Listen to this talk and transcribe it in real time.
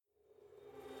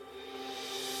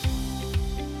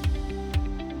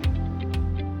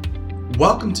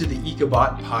Welcome to the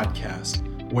EcoBot podcast,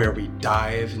 where we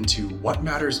dive into what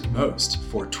matters most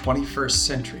for 21st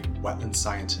century wetland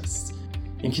scientists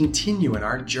and continue in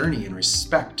our journey in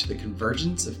respect to the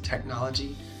convergence of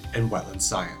technology and wetland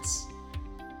science.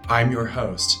 I'm your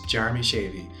host, Jeremy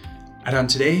Shavy, and on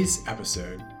today's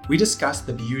episode, we discuss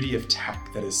the beauty of tech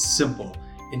that is simple,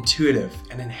 intuitive,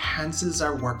 and enhances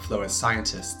our workflow as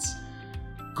scientists.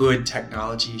 Good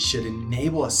technology should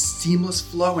enable a seamless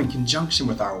flow in conjunction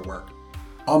with our work,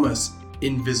 almost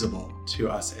invisible to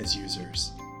us as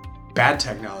users. Bad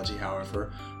technology,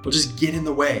 however, will just get in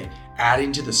the way,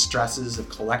 adding to the stresses of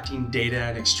collecting data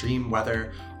in extreme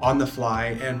weather on the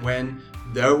fly, and when,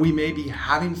 though we may be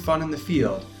having fun in the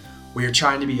field, we are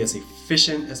trying to be as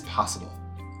efficient as possible.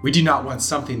 We do not want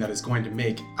something that is going to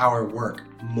make our work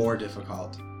more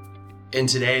difficult. In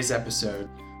today's episode,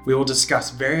 we will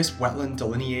discuss various wetland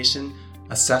delineation,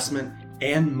 assessment,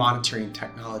 and monitoring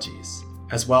technologies,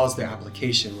 as well as their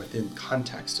application within the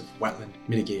context of wetland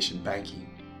mitigation banking.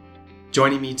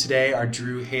 Joining me today are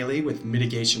Drew Haley with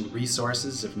Mitigation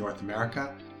Resources of North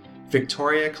America,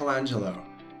 Victoria Colangelo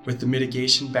with the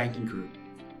Mitigation Banking Group,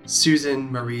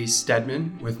 Susan Marie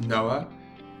Stedman with NOAA,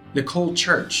 Nicole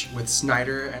Church with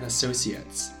Snyder and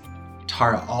Associates,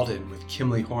 Tara Alden with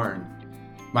Kimley Horn,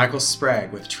 Michael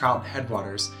Sprague with Trout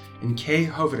Headwaters, and Kay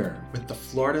Hoveder with the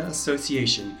Florida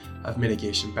Association of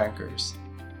Mitigation Bankers.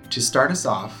 To start us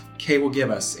off, Kay will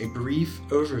give us a brief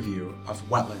overview of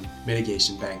wetland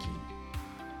mitigation banking.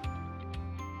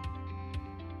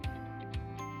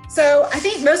 So I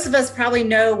think most of us probably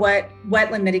know what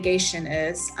wetland mitigation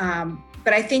is,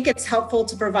 but I think it's helpful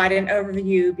to provide an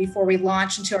overview before we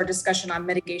launch into our discussion on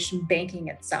mitigation banking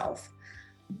itself.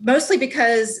 Mostly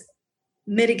because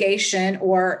mitigation,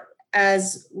 or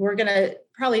as we're going to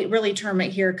probably really term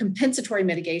it here, compensatory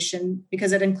mitigation,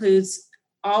 because it includes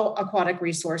all aquatic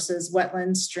resources,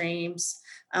 wetlands, streams,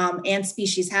 and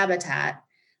species habitat.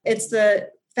 It's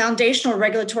the foundational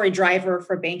regulatory driver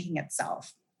for banking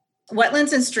itself.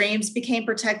 Wetlands and streams became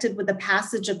protected with the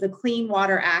passage of the Clean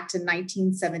Water Act in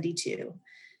 1972.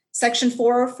 Section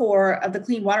 404 of the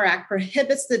Clean Water Act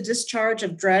prohibits the discharge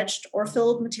of dredged or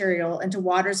filled material into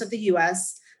waters of the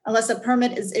U.S. unless a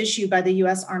permit is issued by the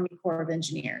U.S. Army Corps of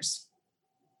Engineers.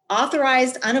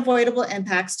 Authorized unavoidable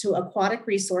impacts to aquatic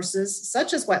resources,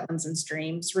 such as wetlands and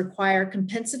streams, require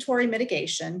compensatory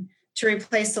mitigation to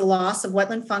replace the loss of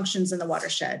wetland functions in the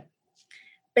watershed.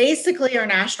 Basically, our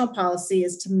national policy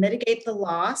is to mitigate the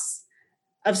loss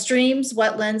of streams,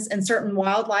 wetlands, and certain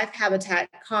wildlife habitat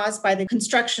caused by the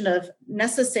construction of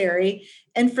necessary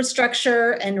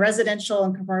infrastructure and residential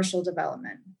and commercial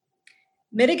development.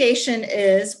 Mitigation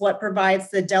is what provides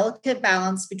the delicate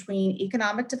balance between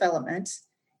economic development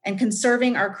and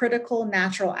conserving our critical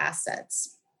natural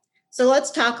assets. So let's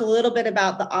talk a little bit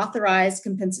about the authorized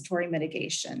compensatory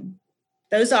mitigation.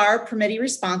 Those are permittee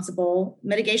responsible,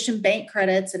 mitigation bank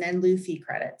credits, and in lieu fee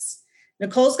credits.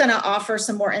 Nicole's going to offer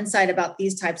some more insight about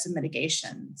these types of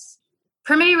mitigations.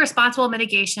 Permittee responsible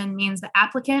mitigation means the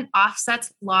applicant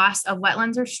offsets loss of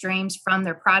wetlands or streams from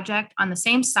their project on the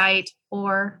same site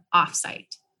or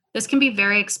off-site. This can be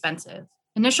very expensive.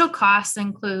 Initial costs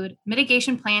include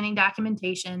mitigation planning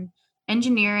documentation,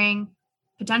 engineering,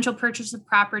 potential purchase of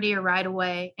property or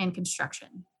right-of-way, and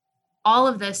construction. All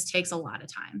of this takes a lot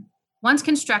of time. Once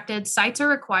constructed, sites are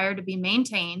required to be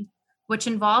maintained, which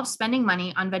involves spending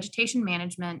money on vegetation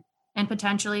management and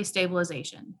potentially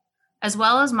stabilization, as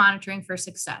well as monitoring for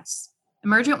success.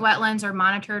 Emergent wetlands are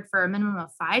monitored for a minimum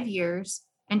of 5 years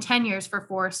and 10 years for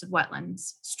forested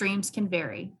wetlands. Streams can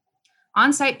vary.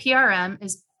 On-site PRM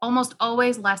is almost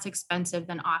always less expensive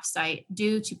than off-site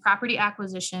due to property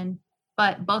acquisition,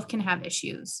 but both can have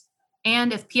issues.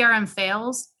 And if PRM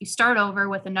fails, you start over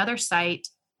with another site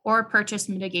or purchase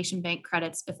mitigation bank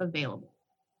credits if available.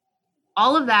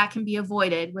 All of that can be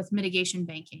avoided with mitigation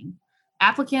banking.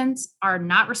 Applicants are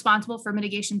not responsible for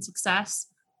mitigation success.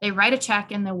 They write a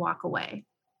check and they walk away.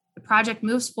 The project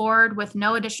moves forward with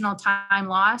no additional time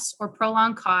loss or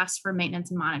prolonged costs for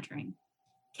maintenance and monitoring.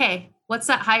 Okay, what's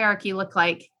that hierarchy look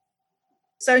like?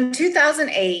 So in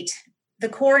 2008, the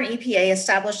Corps and EPA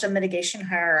established a mitigation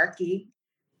hierarchy.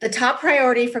 The top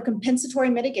priority for compensatory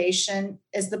mitigation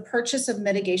is the purchase of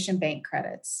mitigation bank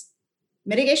credits.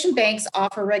 Mitigation banks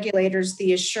offer regulators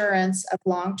the assurance of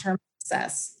long-term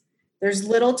success. There's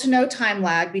little to no time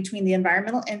lag between the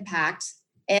environmental impact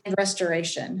and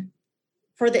restoration.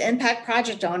 For the impact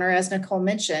project owner, as Nicole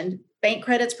mentioned, bank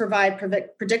credits provide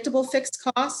predictable fixed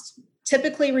costs,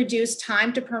 typically reduce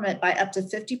time to permit by up to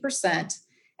 50%,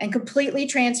 and completely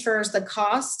transfers the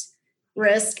cost,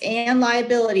 risk, and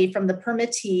liability from the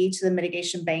permittee to the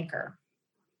mitigation banker.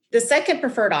 The second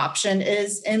preferred option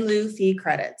is in lieu fee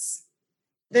credits.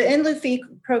 The in lieu fee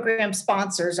program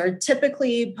sponsors are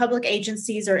typically public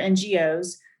agencies or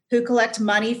NGOs who collect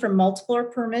money from multiple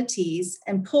permittees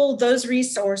and pool those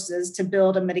resources to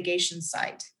build a mitigation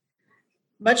site.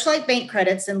 Much like bank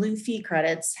credits, in lieu fee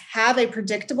credits have a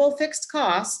predictable fixed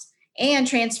cost and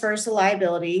transfers the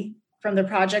liability from the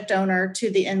project owner to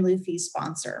the in lieu fee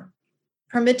sponsor.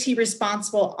 Permittee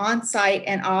responsible on-site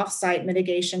and off-site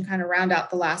mitigation kind of round out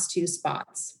the last two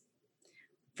spots.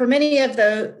 For many of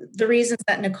the reasons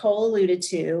that Nicole alluded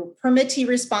to, permittee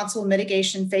responsible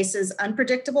mitigation faces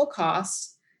unpredictable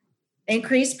costs,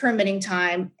 increased permitting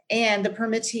time, and the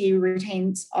permittee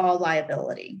retains all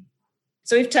liability.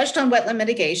 So we've touched on wetland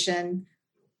mitigation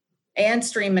and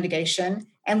stream mitigation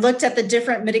and looked at the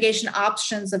different mitigation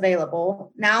options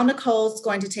available. Now Nicole's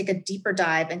going to take a deeper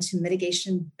dive into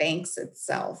mitigation banks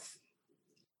itself.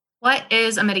 What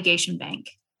is a mitigation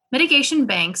bank? Mitigation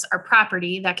banks are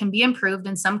property that can be improved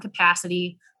in some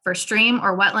capacity for stream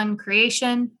or wetland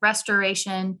creation,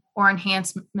 restoration, or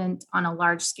enhancement on a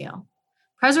large scale.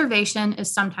 Preservation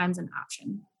is sometimes an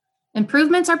option.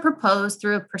 Improvements are proposed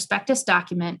through a prospectus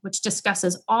document, which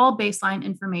discusses all baseline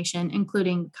information,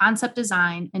 including concept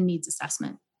design and needs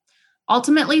assessment.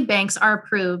 Ultimately, banks are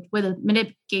approved with a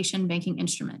mitigation banking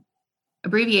instrument,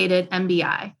 abbreviated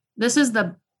MBI. This is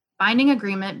the binding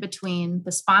agreement between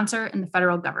the sponsor and the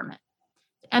federal government.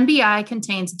 The MBI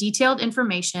contains detailed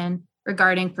information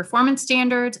regarding performance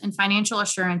standards and financial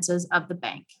assurances of the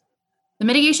bank. The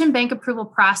mitigation bank approval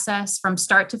process from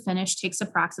start to finish takes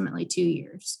approximately 2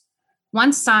 years.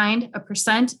 Once signed, a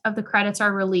percent of the credits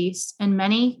are released, and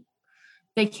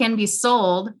they can be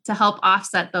sold to help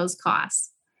offset those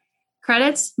costs.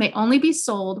 Credits may only be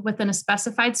sold within a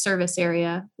specified service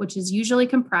area, which is usually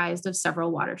comprised of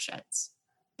several watersheds.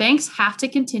 Banks have to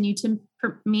continue to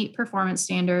meet performance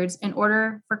standards in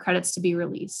order for credits to be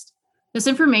released. This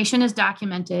information is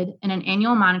documented in an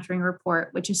annual monitoring report,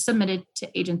 which is submitted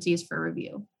to agencies for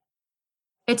review.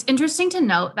 It's interesting to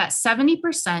note that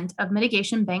 70% of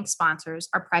mitigation bank sponsors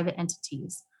are private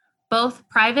entities. Both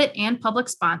private and public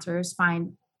sponsors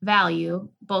find value,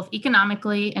 both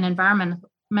economically and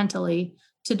environmentally,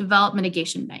 to develop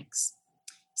mitigation banks.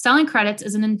 Selling credits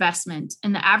is an investment,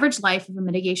 and the average life of a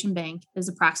mitigation bank is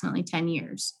approximately 10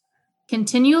 years.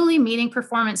 Continually meeting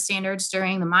performance standards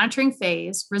during the monitoring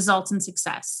phase results in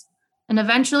success, and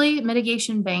eventually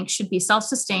mitigation banks should be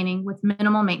self-sustaining with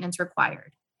minimal maintenance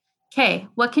required. Kay,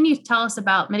 what can you tell us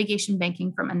about mitigation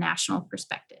banking from a national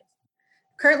perspective?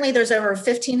 Currently, there's over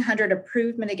 1,500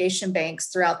 approved mitigation banks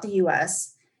throughout the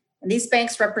U.S., and these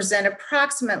banks represent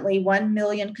approximately 1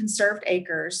 million conserved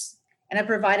acres and have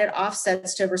provided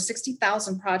offsets to over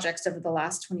 60,000 projects over the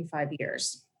last 25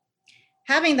 years.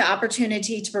 Having the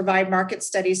opportunity to provide market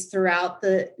studies throughout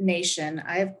the nation,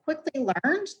 I have quickly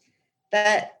learned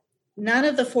that none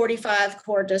of the 45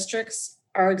 core districts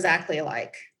are exactly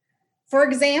alike. For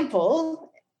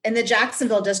example, in the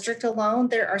Jacksonville district alone,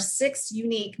 there are 6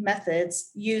 unique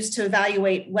methods used to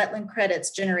evaluate wetland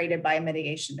credits generated by a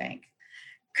mitigation bank.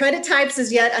 Credit types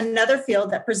is yet another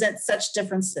field that presents such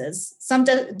differences. Some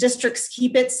districts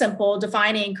keep it simple,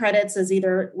 defining credits as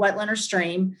either wetland or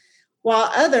stream,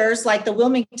 while others, like the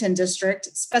Wilmington district,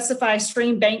 specify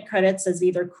stream bank credits as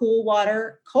either cool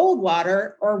water, cold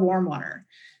water, or warm water.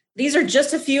 These are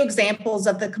just a few examples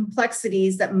of the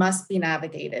complexities that must be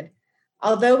navigated.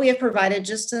 Although we have provided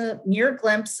just a mere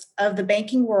glimpse of the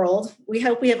banking world, we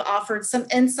hope we have offered some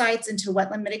insights into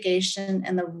wetland mitigation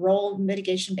and the role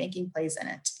mitigation banking plays in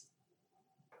it.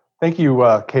 Thank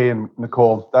you, Kay and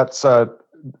Nicole. That's the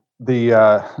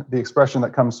expression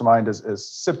that comes to mind is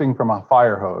sipping from a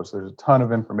fire hose. There's a ton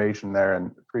of information there,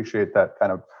 and appreciate that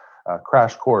kind of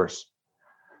crash course.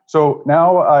 So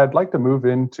now I'd like to move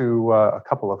into a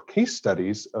couple of case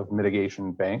studies of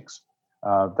mitigation banks.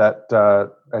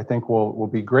 That I think will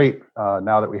be great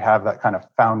now that we have that kind of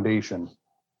foundation.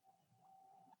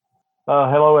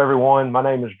 Hello, everyone. My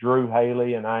name is Drew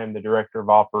Haley, and I am the Director of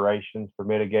Operations for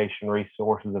Mitigation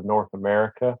Resources of North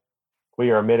America. We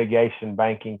are a mitigation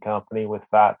banking company with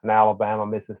sites in Alabama,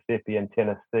 Mississippi, and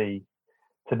Tennessee.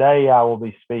 Today, I will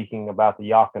be speaking about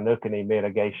the Yockanookanee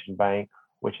Mitigation Bank,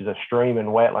 which is a stream and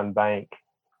wetland bank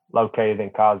located in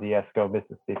Kosciuszko,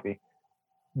 Mississippi.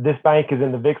 This bank is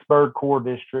in the Vicksburg Core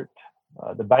District.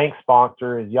 The bank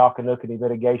sponsor is Yockanookanee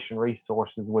Mitigation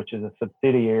Resources, which is a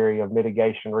subsidiary of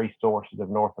Mitigation Resources of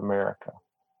North America.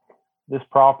 This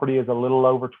property is a little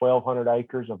over 1,200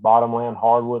 acres of bottomland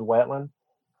hardwood wetland.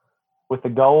 With the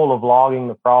goal of logging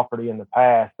the property in the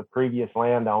past, the previous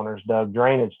landowners dug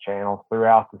drainage channels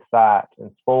throughout the site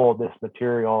and spoiled this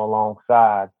material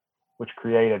alongside, which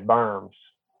created berms.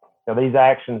 Now, these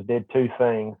actions did two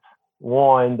things.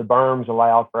 One, the berms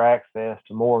allowed for access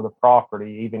to more of the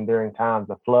property, even during times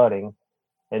of flooding.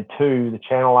 And two, the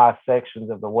channelized sections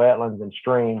of the wetlands and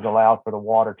streams allowed for the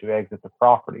water to exit the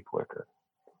property quicker.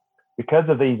 Because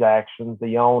of these actions,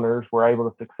 the owners were able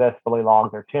to successfully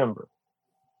log their timber.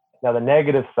 Now, the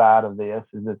negative side of this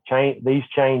is that these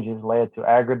changes led to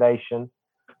aggradation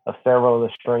of several of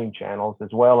the stream channels, as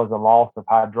well as a loss of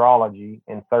hydrology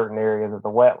in certain areas of the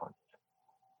wetlands.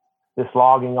 This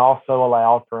logging also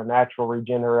allowed for a natural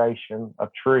regeneration of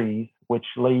trees, which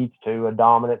leads to a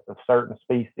dominance of certain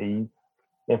species,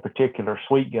 in particular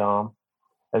sweet gum,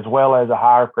 as well as a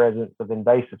higher presence of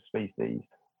invasive species.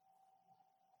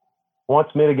 Once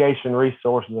Mitigation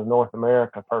Resources of North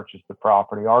America purchased the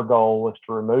property, our goal was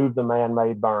to remove the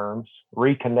man-made berms,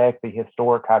 reconnect the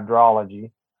historic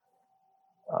hydrology,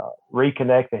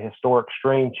 reconnect the historic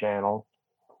stream channels,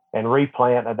 and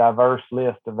replant a diverse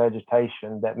list of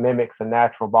vegetation that mimics a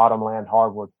natural bottomland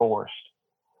hardwood forest.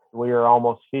 We are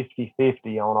almost 50-50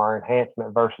 on our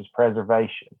enhancement versus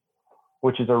preservation,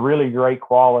 which is a really great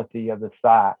quality of the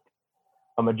site.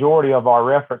 A majority of our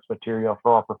reference material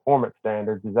for our performance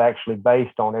standards is actually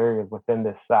based on areas within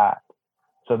this site.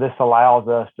 So this allows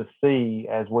us to see,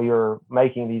 as we are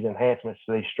making these enhancements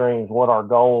to these streams, what our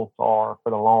goals are for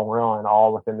the long run,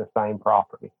 all within the same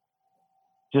property.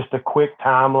 Just a quick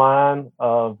timeline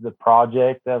of the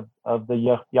project of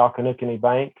the Yakanikoni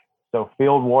Bank. So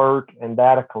field work and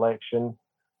data collection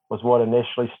was what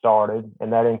initially started,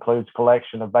 and that includes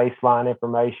collection of baseline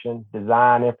information,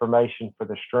 design information for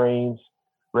the streams,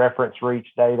 reference reach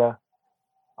data.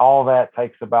 All that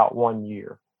takes about 1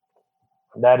 year.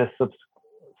 That is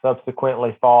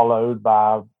subsequently followed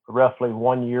by roughly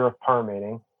 1 year of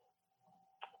permitting.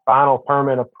 Final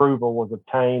permit approval was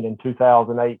obtained in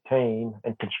 2018,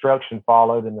 and construction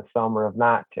followed in the summer of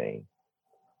 19.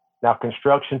 Now,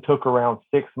 construction took around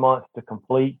 6 months to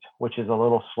complete, which is a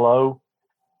little slow.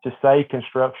 To say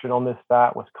construction on this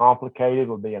site was complicated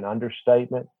would be an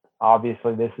understatement.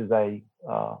 Obviously, this is a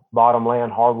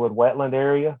bottomland hardwood wetland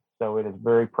area, so it is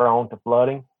very prone to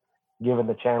flooding, given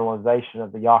the channelization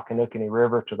of the Yakanikoni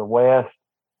River to the west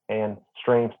and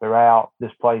streams throughout.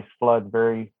 This place floods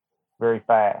very, very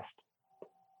fast.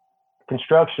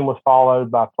 Construction was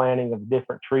followed by planting of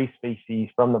different tree species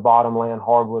from the bottomland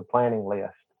hardwood planting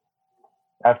list.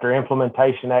 After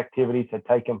implementation activities had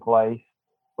taken place,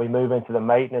 we move into the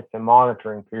maintenance and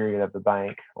monitoring period of the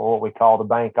bank, or what we call the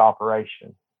bank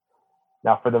operation.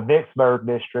 Now, for the Vicksburg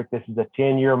district, this is a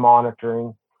 10-year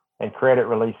monitoring and credit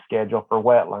release schedule for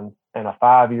wetlands and a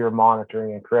 5-year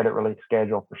monitoring and credit release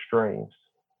schedule for streams.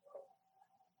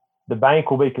 The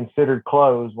bank will be considered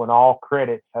closed when all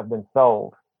credits have been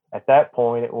sold. At that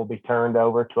point, it will be turned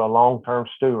over to a long-term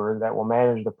steward that will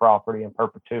manage the property in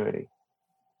perpetuity.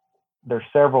 There's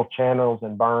several channels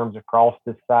and berms across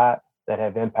this site that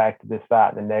have impacted this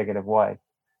site in a negative way,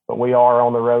 but we are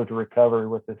on the road to recovery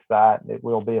with this site. It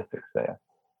will be a success.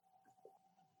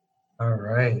 All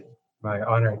right. My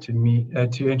honor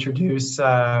to introduce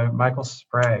Michael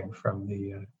Sprague from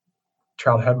the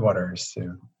Trout Headwaters.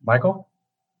 So, Michael?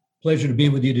 Pleasure to be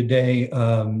with you today.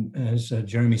 As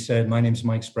Jeremy said, my name is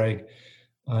Mike Sprague.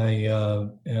 I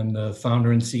am the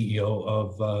founder and CEO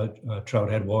of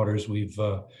Trout Headwaters. We've,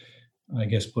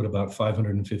 put about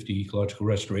 550 ecological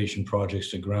restoration projects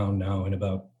to ground now in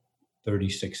about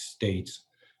 36 states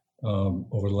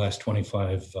over the last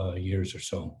 25 years or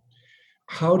so.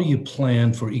 How do you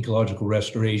plan for ecological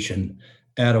restoration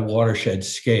at a watershed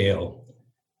scale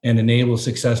and enable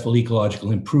successful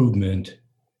ecological improvement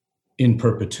in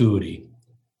perpetuity?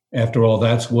 After all,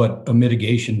 that's what a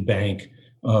mitigation bank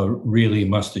really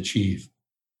must achieve.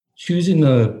 Choosing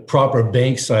the proper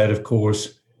bank site, of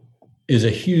course, is a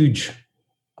huge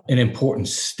and important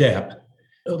step.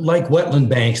 Like wetland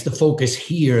banks, the focus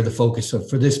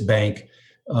for this bank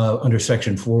under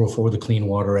Section 404 of the Clean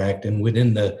Water Act and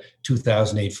within the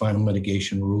 2008 Final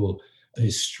Mitigation Rule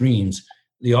is streams.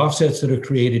 The offsets that are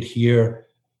created here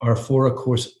are for, of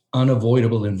course,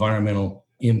 unavoidable environmental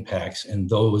impacts, and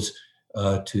those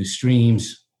to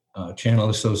streams,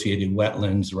 channel-associated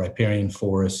wetlands, riparian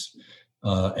forests,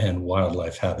 and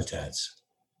wildlife habitats.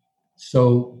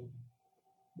 So,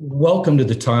 welcome to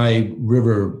the Tye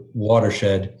River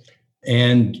watershed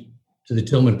and to the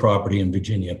Tillman property in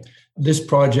Virginia. This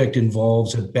project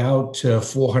involves about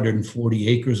 440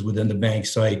 acres within the bank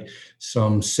site,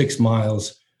 some 6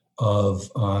 miles of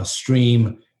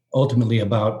stream, ultimately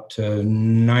about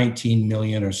 19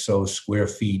 million or so square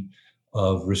feet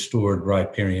of restored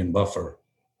riparian buffer.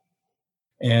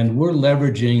 And we're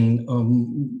leveraging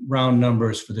round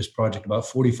numbers for this project, about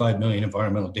 45 million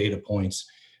environmental data points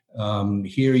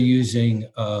Here using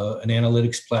an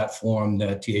analytics platform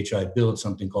that THI built,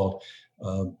 something called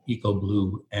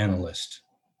EcoBlue Analyst.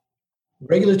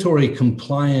 Regulatory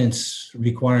compliance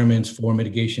requirements for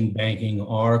mitigation banking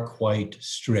are quite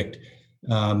strict.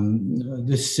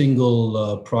 This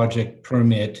single project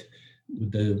permit,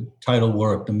 the title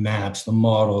work, the maps, the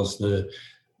models, the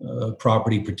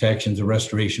property protections, the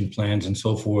restoration plans, and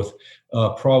so forth,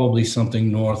 probably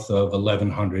something north of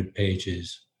 1,100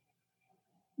 pages.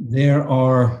 There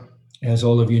are, as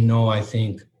all of you know, I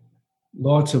think,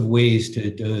 lots of ways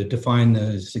to define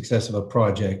the success of a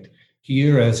project.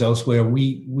 Here, as elsewhere,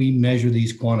 we measure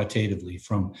these quantitatively,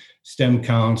 from stem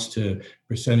counts to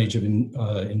percentage of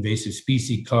invasive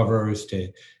species covers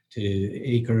to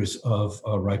acres of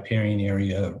riparian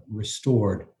area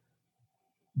restored.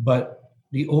 But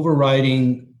the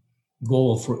overriding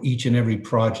goal for each and every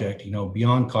project,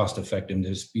 beyond cost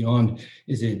effectiveness, beyond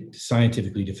is it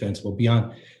scientifically defensible,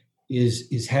 beyond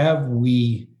is have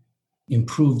we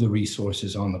improved the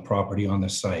resources on the property, on the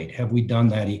site? Have we done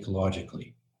that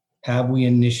ecologically? Have we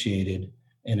initiated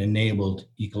and enabled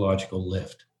ecological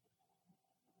lift?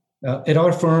 At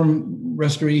our firm,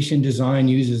 Restoration Design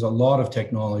uses a lot of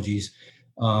technologies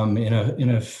in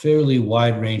a fairly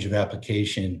wide range of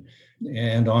application,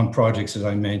 and on projects, as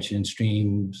I mentioned,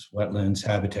 streams, wetlands,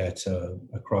 habitats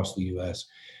across the US.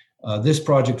 This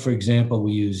project, for example,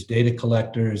 we use data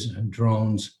collectors and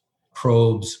drones,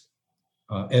 probes,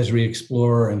 Esri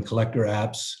Explorer and collector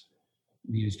apps.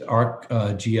 We used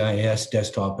ArcGIS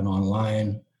desktop and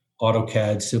online,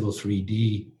 AutoCAD, Civil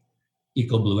 3D,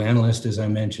 EcoBlue Analyst, as I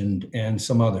mentioned, and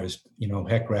some others,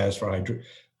 HEC-RAS for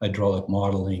hydraulic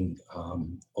modeling,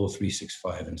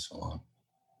 O365, and so on.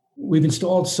 We've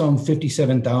installed some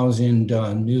 57,000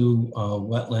 new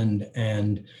wetland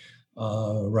and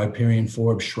riparian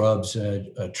forb shrubs,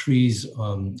 trees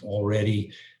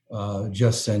already.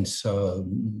 Just since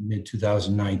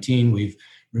mid-2019, we've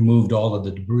removed all of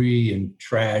the debris and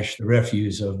trash, the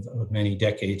refuse of many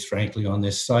decades, frankly, on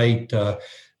this site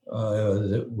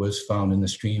that was found in the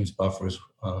streams, buffers,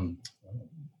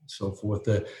 so forth.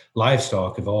 The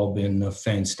livestock have all been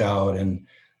fenced out, and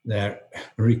that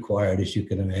required, as you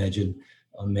can imagine,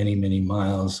 many, many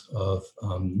miles of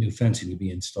new fencing to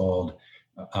be installed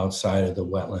outside of the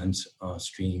wetlands,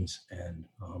 streams, and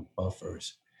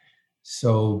buffers.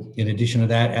 So in addition to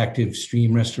that, active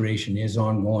stream restoration is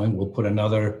ongoing. We'll put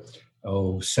another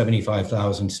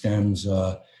 75,000 stems,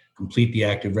 complete the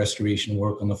active restoration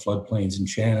work on the floodplains and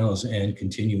channels, and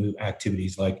continue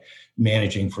activities like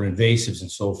managing for invasives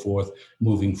and so forth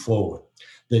moving forward.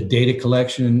 The data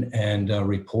collection and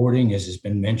reporting, as has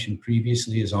been mentioned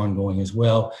previously, is ongoing as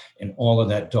well, and all of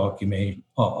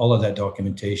that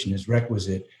documentation is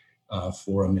requisite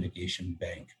for a mitigation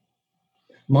bank.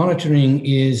 Monitoring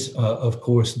is, of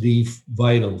course, the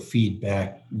vital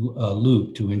feedback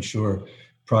loop to ensure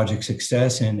project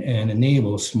success and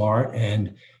enable smart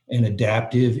and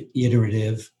adaptive,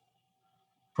 iterative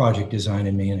project design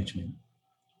and management.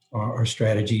 Our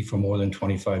strategy for more than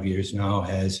 25 years now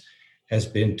has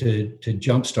been to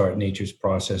jumpstart nature's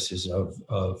processes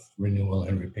of renewal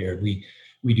and repair.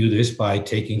 We do this by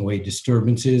taking away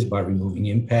disturbances, by removing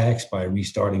impacts, by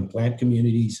restarting plant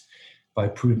communities, by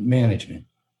prudent management,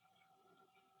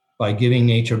 by giving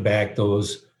nature back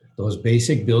those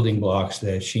basic building blocks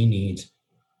that she needs,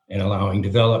 and allowing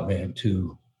development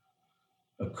to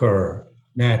occur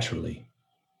naturally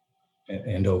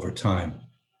and over time.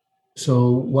 So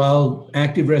while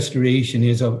active restoration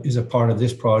is a part of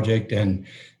this project and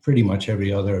pretty much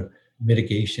every other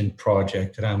mitigation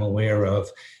project that I'm aware of,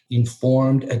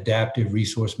 informed adaptive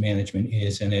resource management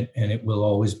is, and it will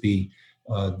always be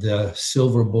the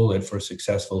silver bullet for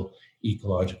successful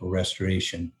ecological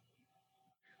restoration.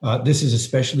 This is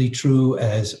especially true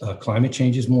as climate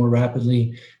changes more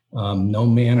rapidly. No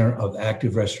manner of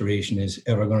active restoration is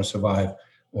ever going to survive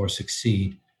or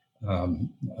succeed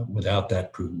without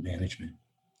that prudent management.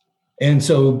 And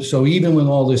so even with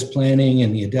all this planning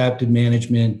and the adaptive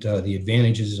management, the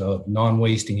advantages of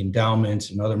non-wasting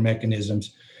endowments and other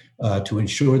mechanisms to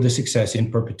ensure the success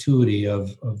in perpetuity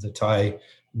of the Thai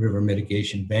River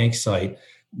Mitigation Bank site,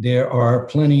 there are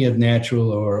plenty of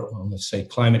natural or let's say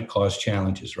climate-caused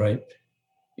challenges, right?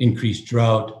 Increased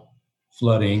drought,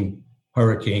 flooding,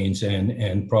 hurricanes,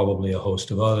 and probably a host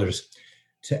of others.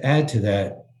 To add to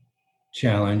that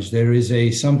challenge, there is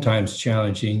a sometimes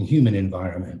challenging human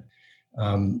environment.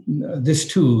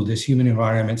 This human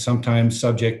environment, sometimes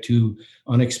subject to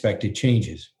unexpected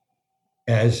changes.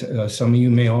 As some of you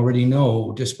may already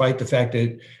know, despite the fact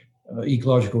that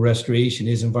ecological restoration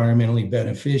is environmentally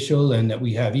beneficial and that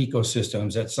we have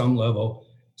ecosystems at some level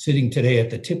sitting today at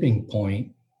the tipping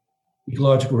point,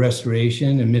 ecological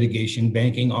restoration and mitigation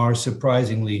banking are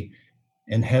surprisingly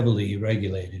and heavily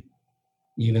regulated,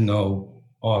 even though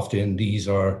often these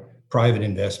are private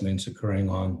investments occurring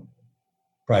on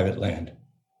private land.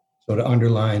 So to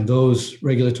underline, those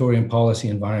regulatory and policy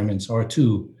environments are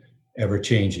too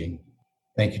ever-changing.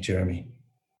 Thank you, Jeremy.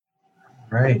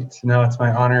 Right. Now it's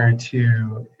my honor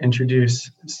to introduce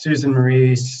Susan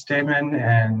Marie Stamen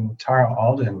and Tara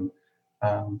Alden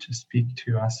to speak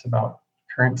to us about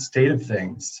current state of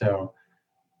things. So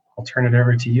I'll turn it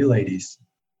over to you, ladies.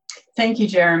 Thank you,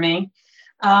 Jeremy.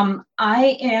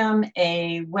 I am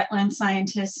a wetland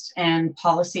scientist and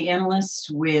policy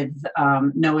analyst with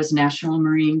NOAA's National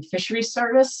Marine Fisheries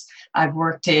Service. I've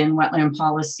worked in wetland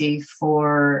policy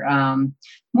for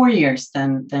more years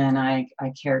than I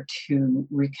care to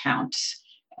recount.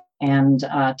 And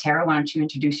Tara, why don't you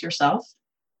introduce yourself?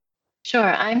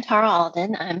 Sure, I'm Tara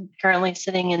Alden. I'm currently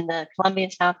sitting in the Columbia,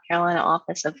 South Carolina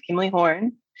office of Kimley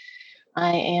Horn.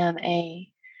 I am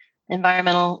a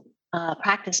environmental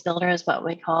practice builder is what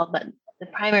we call, but the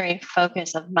primary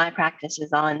focus of my practice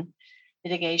is on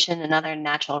mitigation and other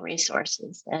natural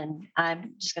resources. And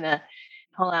I'm just going to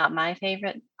pull out my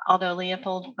favorite Aldo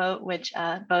Leopold quote, which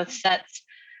both sets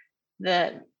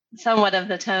the somewhat of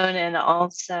the tone and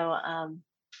also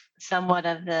somewhat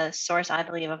of the source, I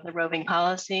believe, of the roving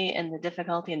policy and the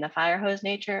difficulty and the fire hose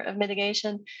nature of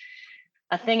mitigation.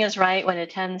 A thing is right when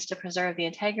it tends to preserve the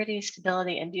integrity,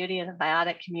 stability, and beauty of the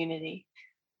biotic community.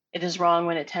 It is wrong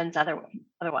when it tends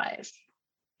otherwise.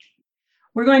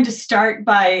 We're going to start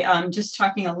by just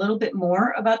talking a little bit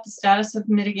more about the status of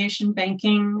mitigation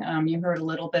banking. You heard a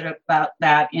little bit about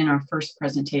that in our first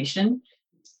presentation.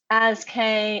 As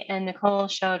Kay and Nicole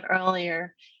showed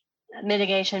earlier,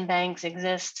 mitigation banks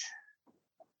exist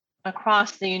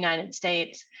across the United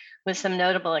States with some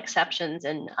notable exceptions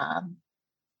in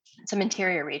some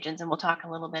interior regions, and we'll talk a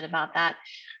little bit about that.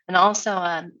 And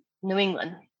also New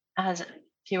England has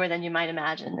fewer than you might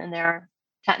imagine, and there are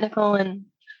technical and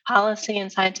policy and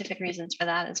scientific reasons for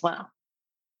that as well.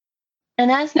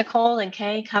 And as Nicole and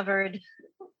Kay covered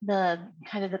the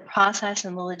kind of the process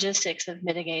and the logistics of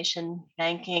mitigation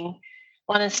banking,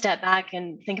 I want to step back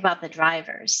and think about the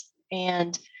drivers.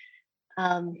 And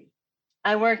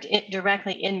I worked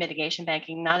directly in mitigation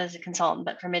banking, not as a consultant,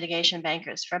 but for mitigation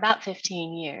bankers for about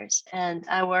 15 years. And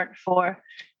I worked for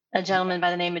a gentleman by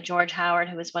the name of George Howard,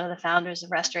 who was one of the founders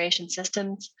of Restoration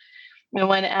Systems.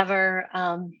 Whenever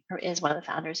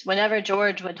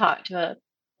George would talk to a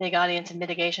big audience of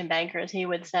mitigation bankers, he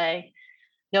would say,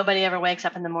 nobody ever wakes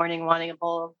up in the morning wanting a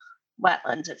bowl of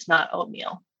wetlands. It's not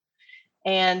oatmeal.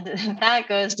 And that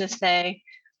goes to say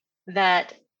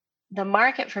that the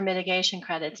market for mitigation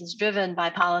credits is driven by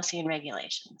policy and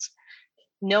regulations.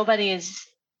 Nobody is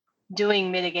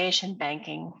doing mitigation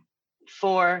banking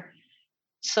for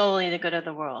solely the good of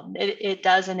the world. It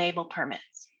does enable permits.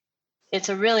 It's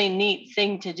a really neat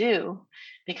thing to do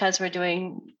because we're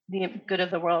doing the good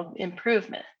of the world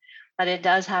improvement, but it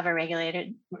does have a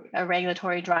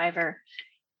regulatory driver,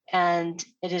 and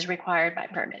it is required by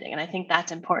permitting. And I think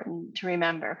that's important to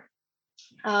remember.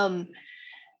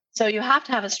 So you have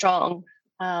to have a strong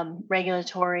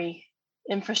regulatory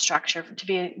infrastructure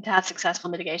to have successful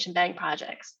mitigation bank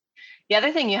projects. The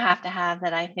other thing you have to have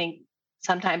that I think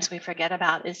sometimes we forget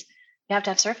about is you have to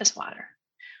have surface water.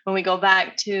 When we go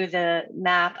back to the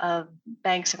map of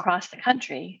banks across the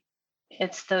country,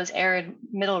 it's those arid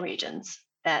middle regions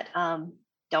that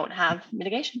don't have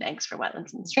mitigation banks for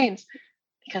wetlands and streams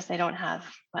because they don't have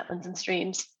wetlands and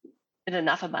streams in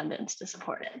enough abundance to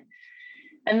support it.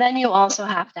 And then you also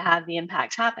have to have the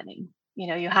impacts happening.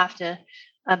 You have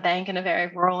a bank in a very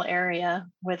rural area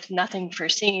with nothing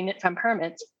foreseen from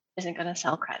permits isn't going to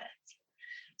sell credits.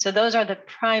 So those are the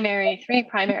three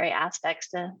primary aspects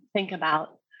to think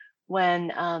about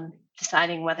when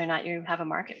deciding whether or not you have a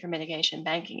market for mitigation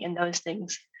banking. And those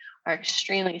things are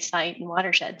extremely site and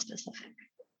watershed specific.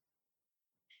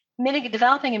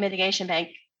 Developing a mitigation bank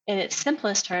in its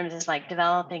simplest terms is like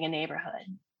developing a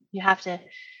neighborhood. You have to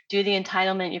do the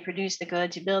entitlement, you produce the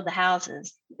goods, you build the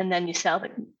houses, and then you sell the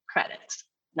credits,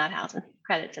 not houses,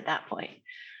 credits at that point.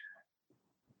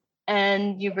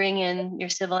 And you bring in your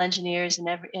civil engineers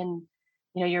and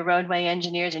your roadway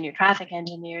engineers and your traffic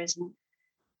engineers, and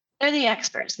they're the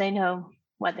experts. They know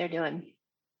what they're doing.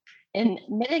 In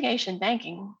mitigation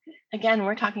banking, again,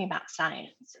 we're talking about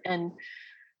science, and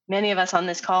many of us on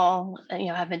this call,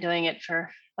 have been doing it for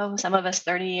some of us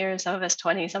 30 years, some of us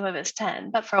 20, some of us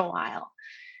 10, but for a while.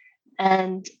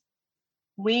 And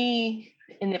we,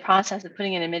 in the process of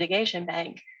putting in a mitigation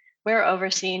bank, we're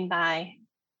overseen by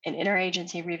an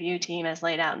interagency review team as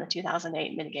laid out in the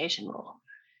 2008 mitigation rule.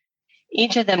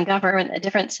 Each of them govern a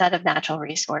different set of natural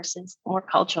resources or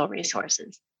cultural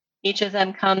resources. Each of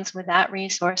them comes with that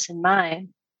resource in mind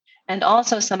and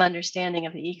also some understanding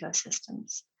of the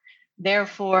ecosystems.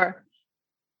 Therefore,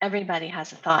 everybody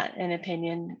has a thought and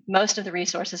opinion. Most of the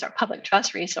resources are public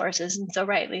trust resources, and so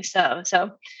rightly so.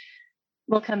 So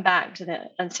we'll come back to the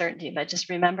uncertainty, but just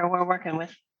remember we're working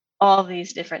with all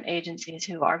these different agencies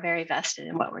who are very vested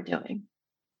in what we're doing.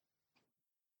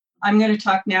 I'm going to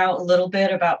talk now a little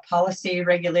bit about policy,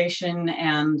 regulation,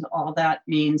 and all that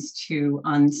means to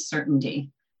uncertainty.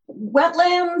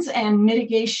 Wetlands and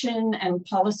mitigation and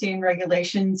policy and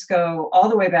regulations go all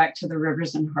the way back to the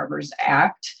Rivers and Harbors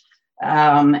Act,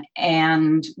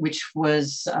 and which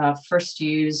was first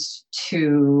used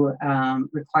to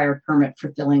require a permit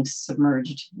for filling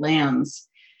submerged lands.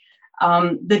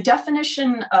 The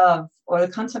definition of, or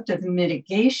the concept of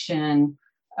mitigation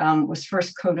was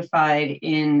first codified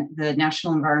in the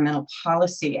National Environmental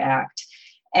Policy Act.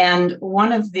 And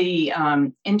one of the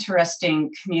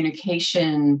interesting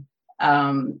communication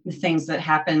things that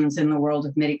happens in the world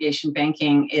of mitigation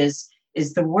banking is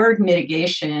the word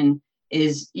mitigation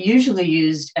is usually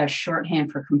used as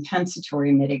shorthand for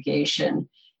compensatory mitigation.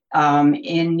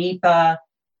 In NEPA,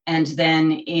 and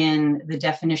then in the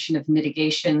definition of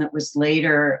mitigation that was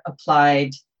later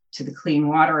applied to the Clean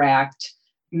Water Act,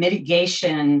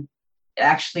 mitigation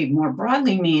actually more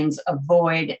broadly means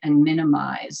avoid and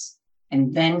minimize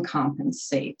and then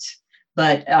compensate.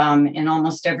 But in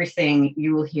almost everything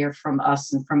you will hear from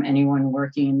us and from anyone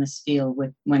working in this field,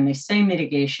 when they say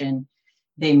mitigation,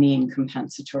 they mean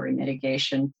compensatory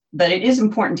mitigation. But it is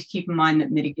important to keep in mind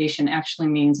that mitigation actually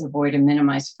means avoid and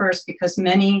minimize first, because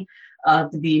many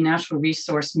of the natural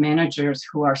resource managers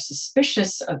who are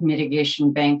suspicious of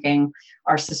mitigation banking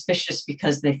are suspicious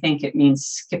because they think it means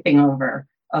skipping over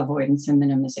avoidance and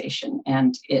minimization,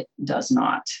 and it does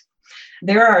not.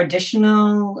 There are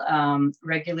additional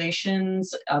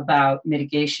regulations about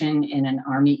mitigation in an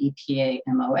Army EPA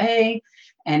MOA,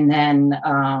 and then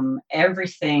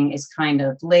everything is kind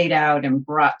of laid out and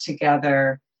brought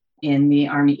together in the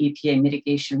Army EPA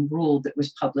mitigation rule that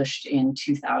was published in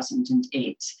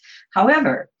 2008.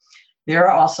 However, there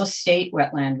are also state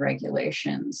wetland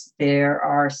regulations. There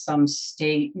are some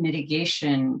state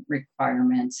mitigation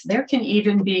requirements. There can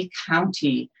even be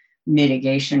county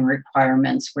mitigation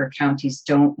requirements where counties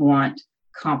don't want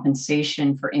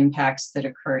compensation for impacts that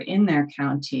occur in their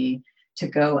county to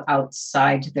go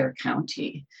outside their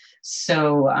county.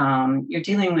 So you're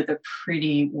dealing with a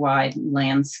pretty wide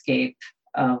landscape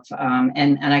of,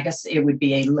 and I guess it would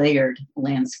be a layered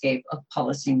landscape of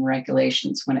policy and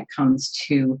regulations when it comes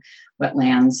to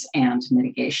wetlands and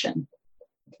mitigation.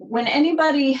 When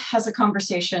anybody has a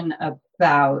conversation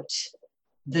about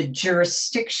the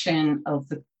jurisdiction of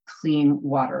the Clean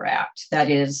Water Act, that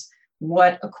is,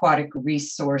 what aquatic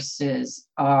resources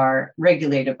are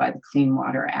regulated by the Clean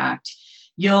Water Act,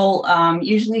 you'll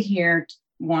usually hear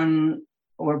one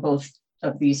or both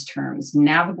of these terms: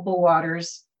 navigable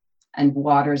waters and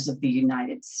waters of the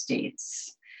United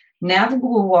States.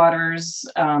 Navigable waters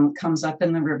comes up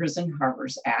in the Rivers and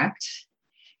Harbors Act.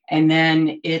 And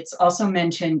then it's also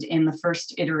mentioned in the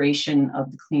first iteration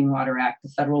of the Clean Water Act, the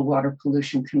Federal Water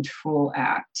Pollution Control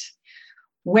Act,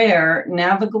 where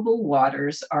navigable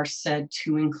waters are said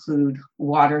to include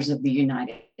waters of the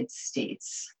United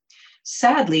States.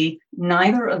 Sadly,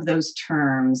 neither of those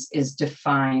terms is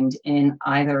defined in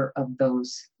either of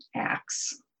those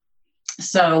acts.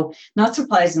 So, not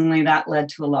surprisingly, that led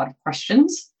to a lot of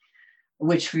questions,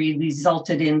 which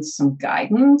resulted in some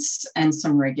guidance and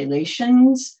some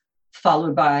regulations,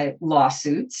 followed by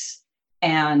lawsuits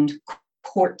and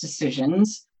court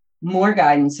decisions, more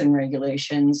guidance and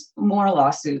regulations, more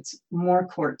lawsuits, more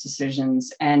court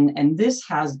decisions, and this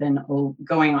has been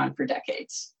going on for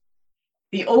decades.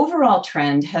 The overall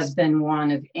trend has been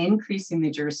one of increasing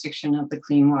the jurisdiction of the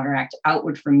Clean Water Act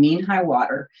outward from mean high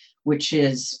water, which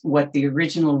is what the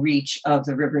original reach of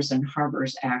the Rivers and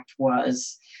Harbors Act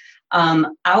was,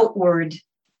 outward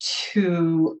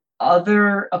to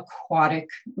other aquatic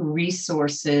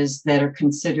resources that are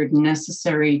considered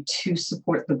necessary to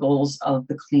support the goals of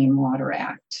the Clean Water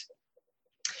Act.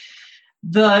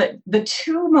 The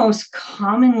two most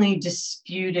commonly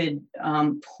disputed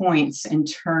points in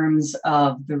terms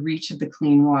of the reach of the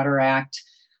Clean Water Act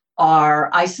are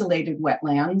isolated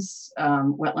wetlands,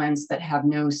 wetlands that have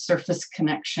no surface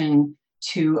connection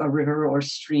to a river or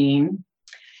stream,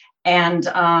 and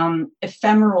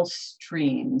ephemeral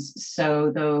streams.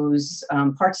 So those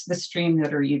parts of the stream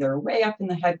that are either way up in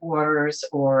the headwaters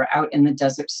or out in the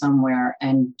desert somewhere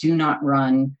and do not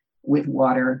run with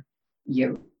water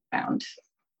year round.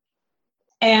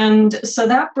 And so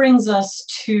that brings us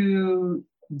to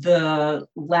the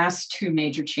last two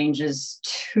major changes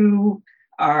to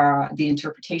the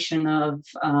interpretation of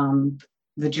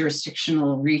the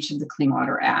jurisdictional reach of the Clean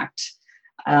Water Act.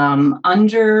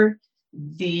 Under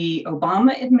the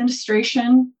Obama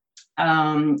administration,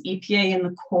 EPA and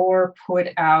the Corps put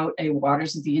out a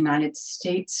Waters of the United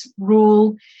States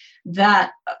rule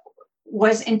that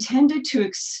was intended to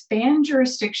expand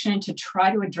jurisdiction to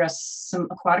try to address some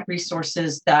aquatic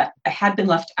resources that had been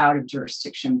left out of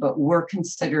jurisdiction, but were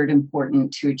considered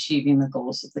important to achieving the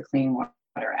goals of the Clean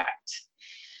Water Act.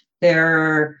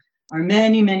 There are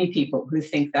many, many people who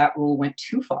think that rule went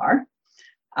too far.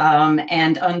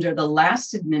 And under the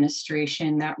last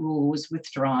administration, that rule was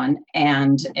withdrawn,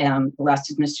 and the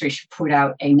last administration put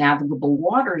out a navigable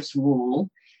waters rule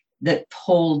that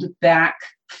pulled back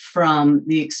from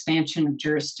the expansion of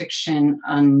jurisdiction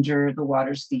under the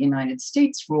Waters of the United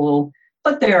States rule.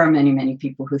 But there are many, many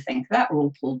people who think that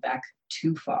rule pulled back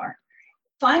too far.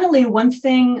 Finally, one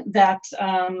thing that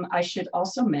I should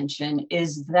also mention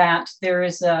is that there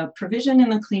is a provision in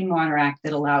the Clean Water Act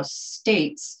that allows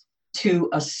states to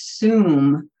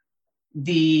assume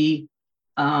the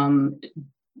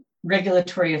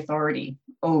regulatory authority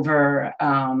over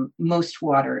most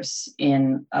waters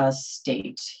in a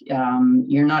state.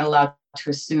 You're not allowed to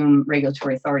assume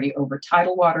regulatory authority over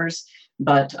tidal waters,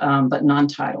 but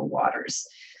non-tidal waters.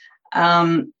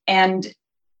 And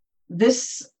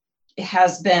this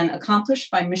has been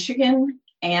accomplished by Michigan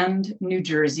and New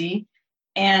Jersey.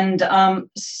 And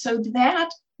so that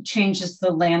changes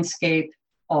the landscape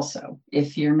also,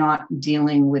 if you're not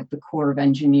dealing with the Corps of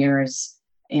Engineers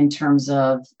in terms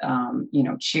of,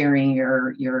 chairing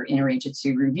your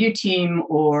interagency review team,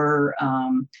 or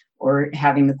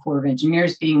having the Corps of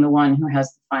Engineers being the one who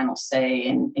has the final say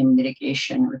in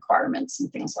mitigation requirements and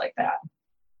things like that.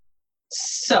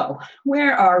 So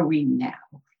where are we now?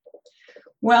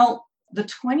 Well, the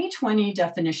 2020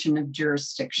 definition of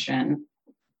jurisdiction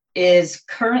is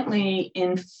currently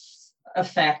in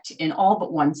effect in all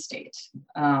but one state.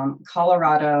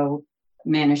 Colorado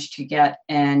managed to get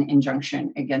an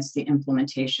injunction against the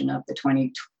implementation of the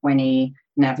 2020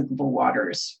 navigable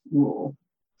waters rule.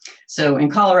 So in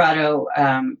Colorado,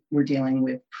 we're dealing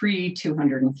with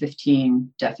pre-215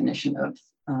 definition of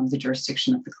the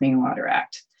jurisdiction of the Clean Water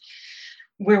Act.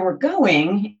 Where we're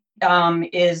going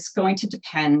is going to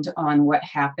depend on what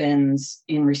happens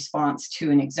in response to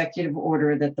an executive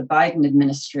order that the Biden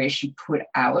administration put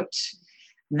out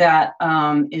that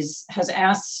has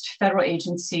asked federal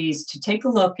agencies to take a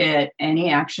look at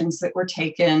any actions that were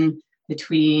taken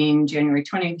between January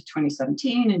 20th,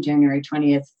 2017 and January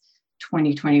 20th,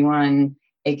 2021,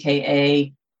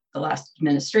 AKA the last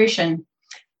administration,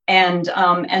 and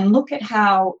look at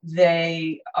how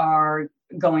they are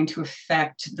going to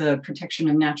affect the protection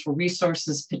of natural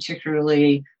resources,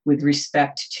 particularly with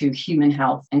respect to human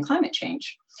health and climate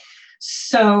change.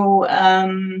 So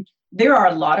there are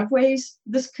a lot of ways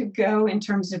this could go in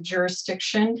terms of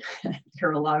jurisdiction. There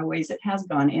are a lot of ways it has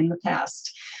gone in the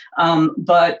past.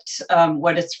 But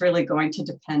what it's really going to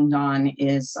depend on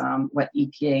is what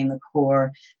EPA and the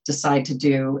Corps decide to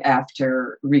do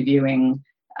after reviewing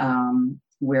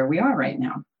where we are right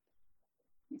now.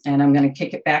 And I'm going to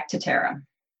kick it back to Tara.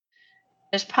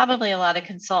 There's probably a lot of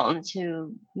consultants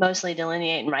who mostly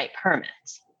delineate and write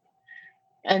permits.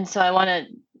 And so I want to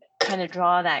kind of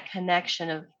draw that connection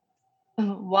of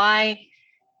why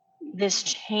this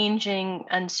changing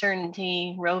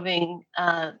uncertainty, roving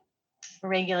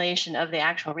regulation of the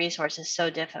actual resource is so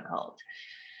difficult.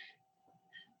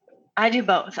 I do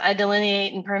both. I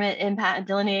delineate and permit impact,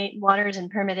 delineate waters and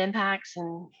permit impacts,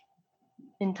 and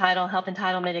help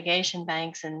entitle mitigation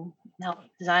banks and help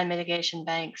design mitigation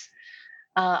banks.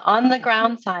 On the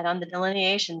ground side, on the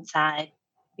delineation side,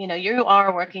 you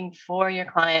are working for your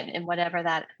client in whatever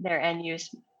that their end use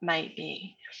might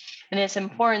be. And it's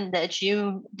important that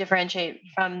you differentiate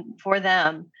for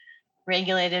them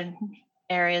regulated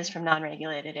areas from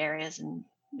non-regulated areas, and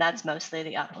that's mostly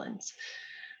the uplands.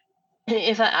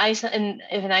 If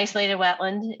an isolated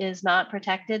wetland is not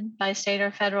protected by state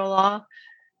or federal law,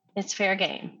 it's fair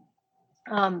game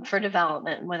for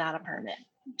development without a permit.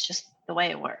 It's just the way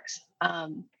it works.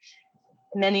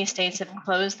 Many states have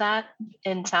closed that.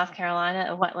 In South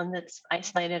Carolina, a wetland that's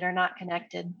isolated or not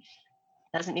connected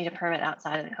doesn't need a permit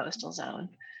outside of the coastal zone.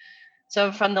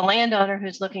 So from the landowner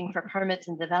who's looking for permits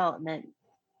and development,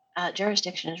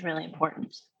 jurisdiction is really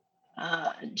important,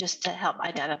 just to help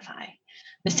identify.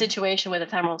 The situation with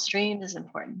ephemeral streams is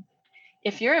important.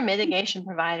 If you're a mitigation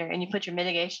provider and you put your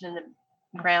mitigation in the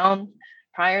ground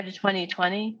prior to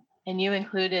 2020, and you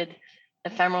included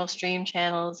ephemeral stream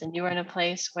channels, and you were in a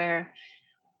place where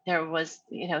there was,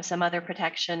 some other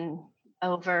protection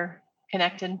over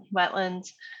connected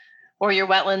wetlands, or your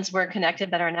wetlands were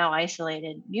connected but are now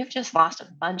isolated, you've just lost a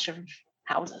bunch of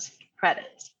houses,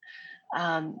 credits.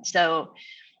 So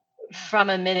from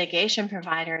a mitigation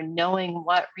provider, knowing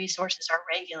what resources are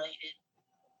regulated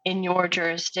in your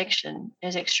jurisdiction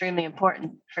is extremely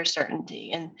important for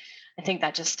certainty. And I think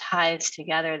that just ties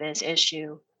together this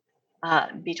issue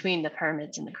between the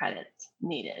permits and the credits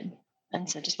needed. And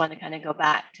so just want to kind of go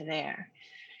back to there.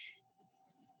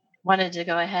 Wanted to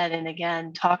go ahead and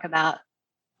again talk about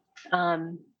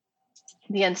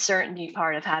the uncertainty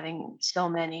part of having so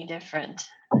many different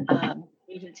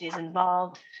agencies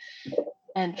involved.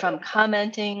 And from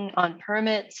commenting on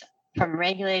permits, from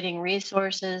regulating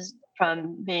resources,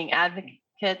 from being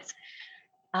advocates,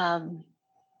 I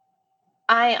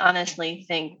honestly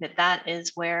think that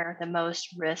is where the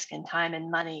most risk and time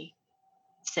and money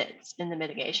sits in the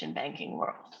mitigation banking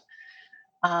world.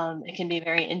 It can be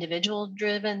very individual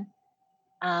driven,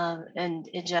 and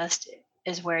it just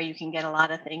is where you can get a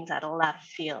lot of things out of left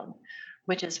field,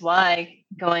 which is why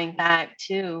going back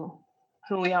to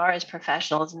who we are as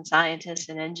professionals and scientists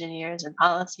and engineers and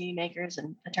policymakers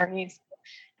and attorneys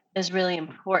is really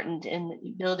important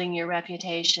in building your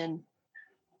reputation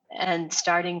and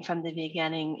starting from the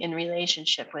beginning in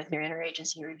relationship with your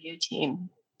interagency review team.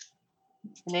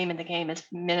 The name of the game is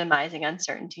minimizing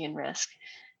uncertainty and risk.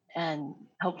 And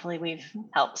hopefully we've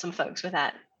helped some folks with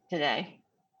that today.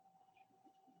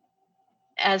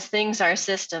 As things are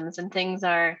systems and things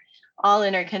are all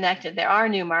interconnected, there are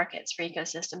new markets for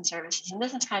ecosystem services. And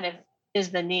this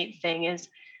is the neat thing, is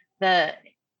the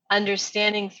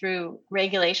understanding through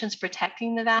regulations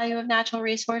protecting the value of natural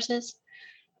resources,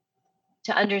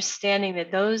 to understanding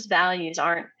that those values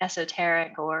aren't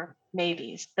esoteric or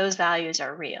maybes. Those values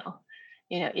are real.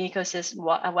 Ecosystem,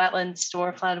 wetlands,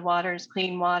 store flood waters,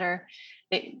 clean water,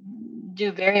 they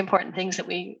do very important things that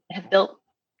we have built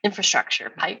infrastructure,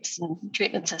 pipes and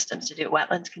treatment systems to do.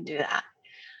 Wetlands can do that.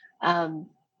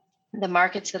 The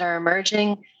markets that are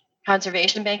emerging,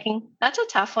 conservation banking, that's a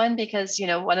tough one because,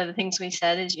 one of the things we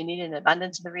said is you need an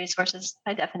abundance of the resources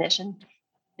by definition.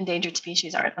 Endangered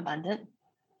species aren't abundant.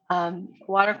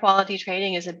 Water quality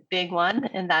trading is a big one,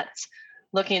 and that's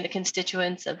looking at the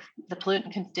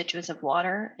pollutant constituents of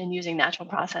water and using natural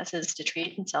processes to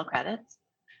treat and sell credits.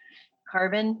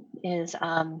 Carbon is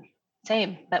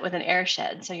same, but with an air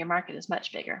shed, so your market is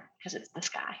much bigger because it's the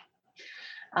sky.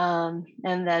 And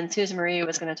then Susan Marie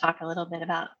was going to talk a little bit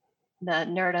about the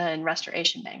NERDA and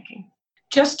restoration banking.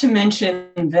 Just to mention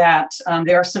that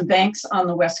there are some banks on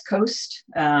the West Coast,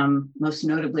 most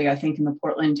notably, I think, in the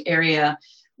Portland area,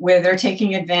 where they're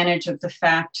taking advantage of the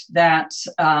fact that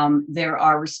there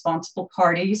are responsible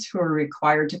parties who are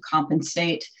required to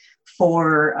compensate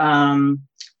for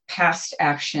past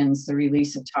actions, the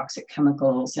release of toxic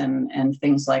chemicals and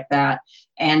things like that.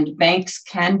 And banks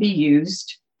can be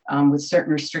used with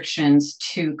certain restrictions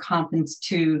to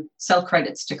sell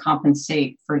credits to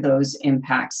compensate for those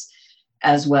impacts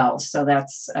as well. So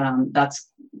that's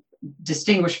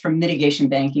distinguished from mitigation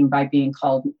banking by being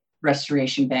called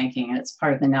restoration banking, and it's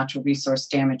part of the natural resource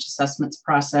damage assessments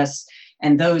process.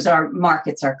 And those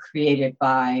markets are created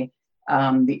by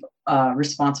the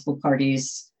responsible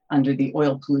parties under the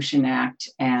Oil Pollution Act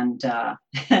and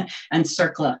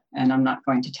CERCLA. And I'm not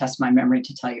going to test my memory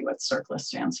to tell you what CERCLA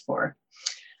stands for.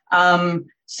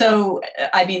 So,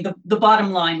 the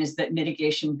bottom line is that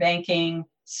mitigation banking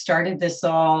started this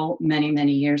all many,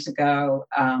 many years ago,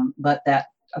 but that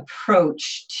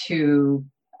approach to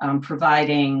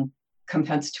providing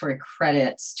compensatory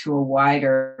credits to a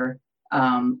wider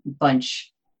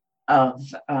bunch of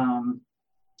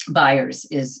buyers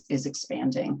is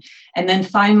expanding. And then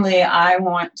finally, I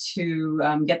want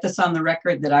to get this on the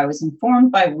record that I was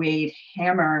informed by Wade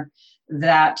Hammer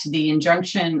that the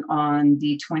injunction on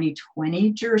the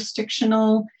 2020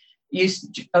 jurisdictional use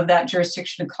of that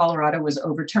jurisdiction in Colorado was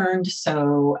overturned.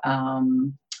 So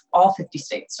all 50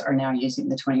 states are now using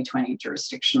the 2020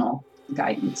 jurisdictional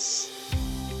guidance.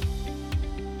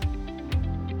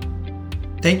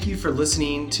 Thank you for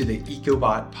listening to the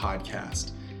EcoBot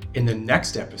podcast. In the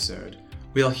next episode,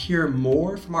 we'll hear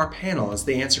more from our panel as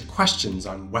they answer questions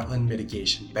on wetland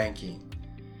mitigation banking.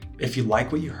 If you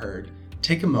like what you heard,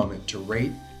 take a moment to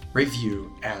rate,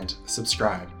 review, and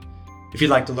subscribe. If you'd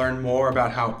like to learn more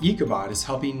about how EcoBot is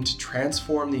helping to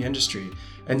transform the industry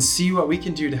and see what we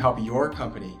can do to help your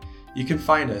company, you can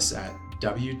find us at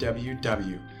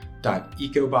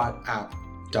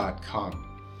www.ecobotapp.com.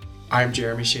 I'm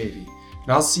Jeremy Shavy,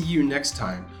 and I'll see you next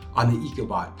time on the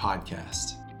EcoBot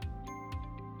podcast.